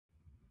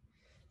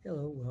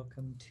Hello,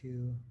 welcome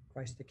to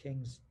Christ the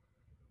King's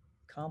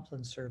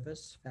Compline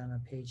service found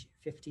on page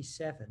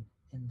 57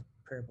 in the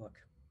prayer book.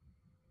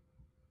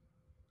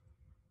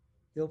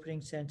 The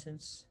opening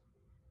sentence,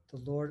 the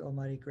Lord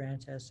Almighty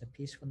grant us a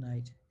peaceful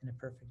night and a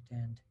perfect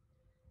end.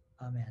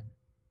 Amen.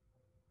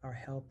 Our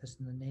help is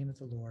in the name of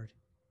the Lord,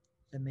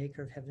 the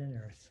maker of heaven and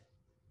earth.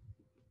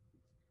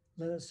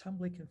 Let us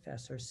humbly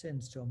confess our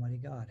sins to Almighty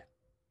God.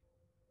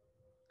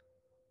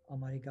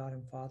 Almighty God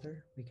and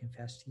Father, we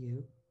confess to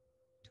you,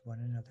 to one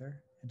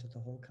another, and to the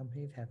whole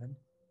company of heaven,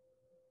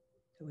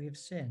 that we have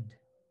sinned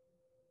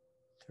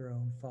through our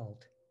own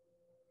fault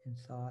in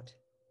thought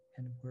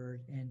and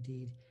word and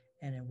deed,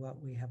 and in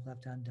what we have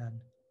left undone.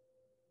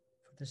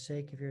 For the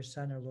sake of your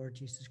Son, our Lord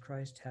Jesus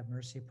Christ, have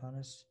mercy upon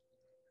us.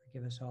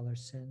 Forgive us all our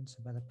sins,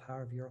 and by the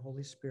power of your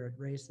Holy Spirit,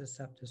 raise us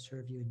up to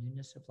serve you in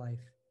newness of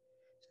life,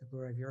 to the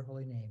glory of your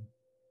holy name.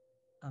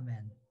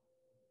 Amen.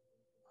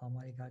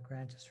 Almighty God,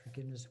 grant us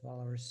forgiveness of all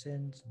our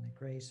sins and the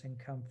grace and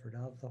comfort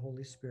of the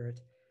Holy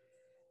Spirit.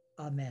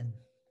 Amen.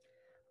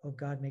 O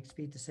God, make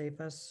speed to save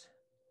us.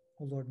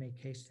 O Lord,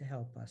 make haste to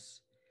help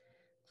us.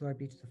 Glory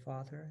be to the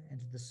Father,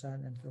 and to the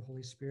Son, and to the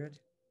Holy Spirit,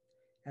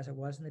 as it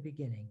was in the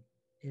beginning,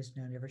 is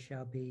now, and ever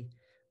shall be,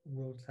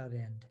 world without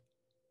end.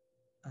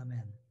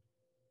 Amen.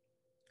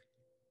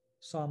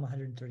 Psalm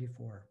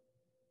 134.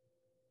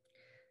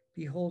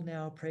 Behold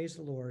now, praise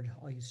the Lord,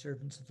 all you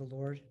servants of the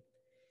Lord,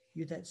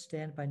 you that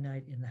stand by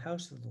night in the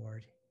house of the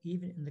Lord,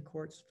 even in the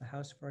courts of the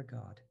house of our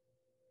God.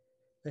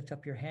 Lift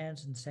up your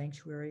hands in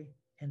sanctuary,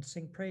 and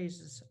sing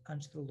praises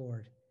unto the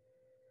Lord.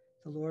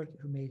 The Lord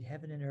who made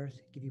heaven and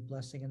earth give you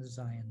blessing unto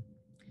Zion.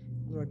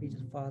 Glory be to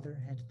the Father,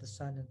 and to the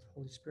Son, and to the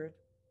Holy Spirit,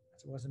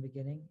 as it was in the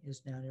beginning,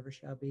 is now, and ever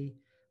shall be,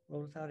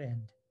 world without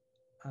end.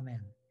 Amen.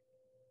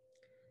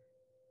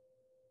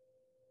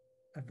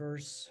 A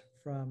verse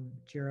from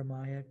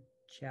Jeremiah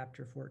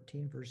chapter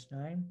 14, verse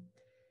 9.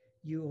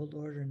 You, O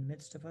Lord, are in the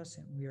midst of us,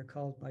 and we are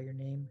called by your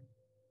name.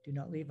 Do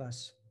not leave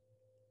us.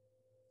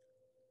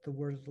 The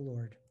word of the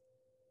Lord.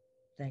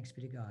 Thanks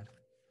be to God.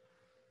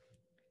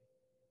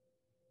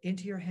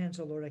 Into your hands,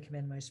 O Lord, I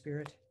commend my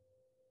spirit,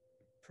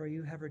 for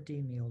you have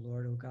redeemed me, O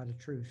Lord, O God of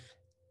truth.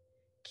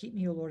 Keep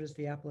me, O Lord, as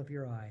the apple of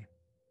your eye.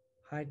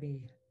 Hide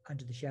me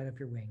under the shadow of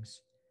your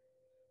wings.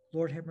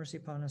 Lord, have mercy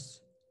upon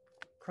us.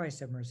 Christ,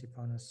 have mercy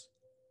upon us.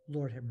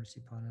 Lord, have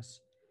mercy upon us.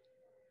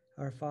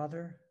 Our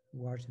Father,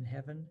 who art in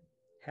heaven,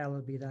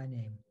 hallowed be thy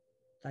name.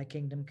 Thy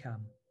kingdom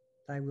come.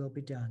 Thy will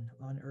be done,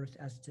 on earth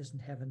as it is in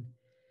heaven.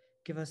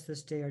 Give us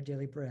this day our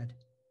daily bread,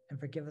 and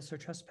forgive us our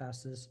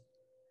trespasses,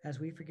 as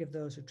we forgive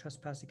those who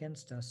trespass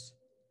against us.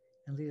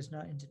 And lead us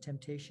not into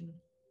temptation,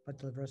 but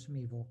deliver us from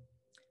evil.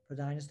 For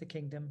thine is the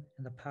kingdom,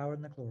 and the power,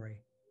 and the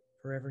glory,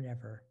 forever and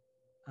ever.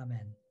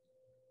 Amen.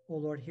 O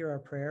Lord, hear our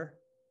prayer,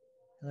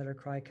 and let our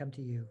cry come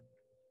to you.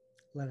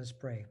 Let us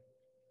pray.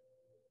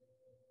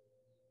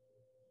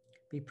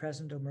 Be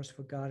present, O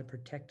merciful God, and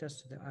protect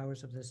us through the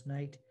hours of this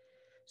night,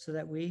 so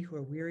that we who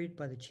are wearied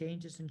by the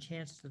changes and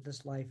chances of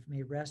this life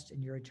may rest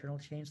in your eternal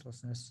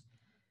changelessness,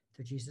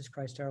 through Jesus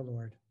Christ our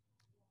Lord.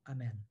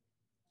 Amen.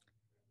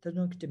 The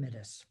Nunc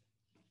Dimittis.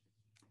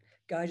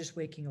 Guide us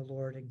waking, O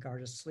Lord, and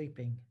guard us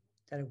sleeping,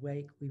 that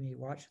awake we may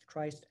watch with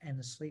Christ, and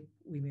asleep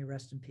we may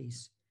rest in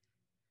peace.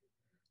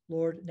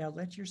 Lord, now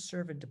let your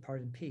servant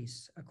depart in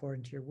peace,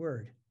 according to your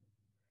word.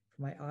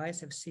 For my eyes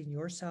have seen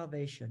your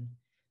salvation,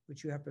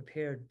 which you have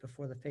prepared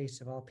before the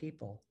face of all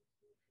people,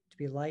 to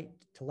be light,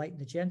 to lighten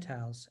the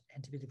Gentiles,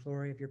 and to be the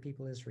glory of your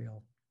people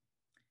Israel.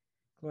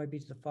 Glory be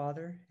to the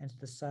Father, and to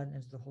the Son,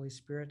 and to the Holy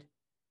Spirit,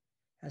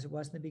 as it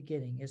was in the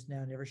beginning, is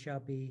now, and ever shall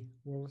be,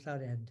 world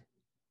without end.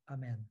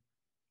 Amen.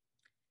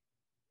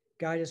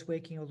 Guide us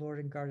waking, O Lord,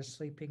 and guard us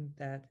sleeping,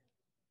 that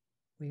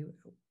we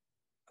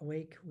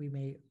awake we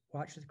may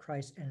watch with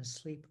Christ, and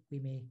asleep we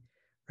may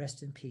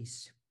rest in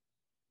peace.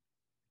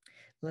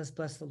 Let us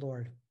bless the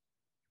Lord.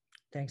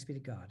 Thanks be to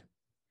God.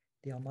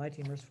 The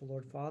Almighty and merciful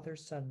Lord, Father,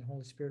 Son, and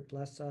Holy Spirit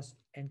bless us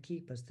and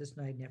keep us this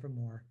night and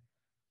evermore.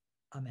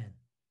 Amen.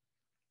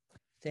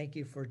 Thank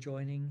you for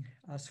joining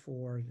us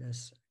for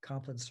this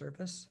Compline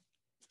service.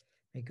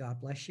 May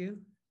God bless you,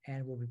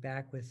 and we'll be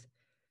back with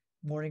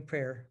morning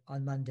prayer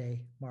on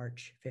Monday,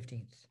 March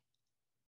 15th.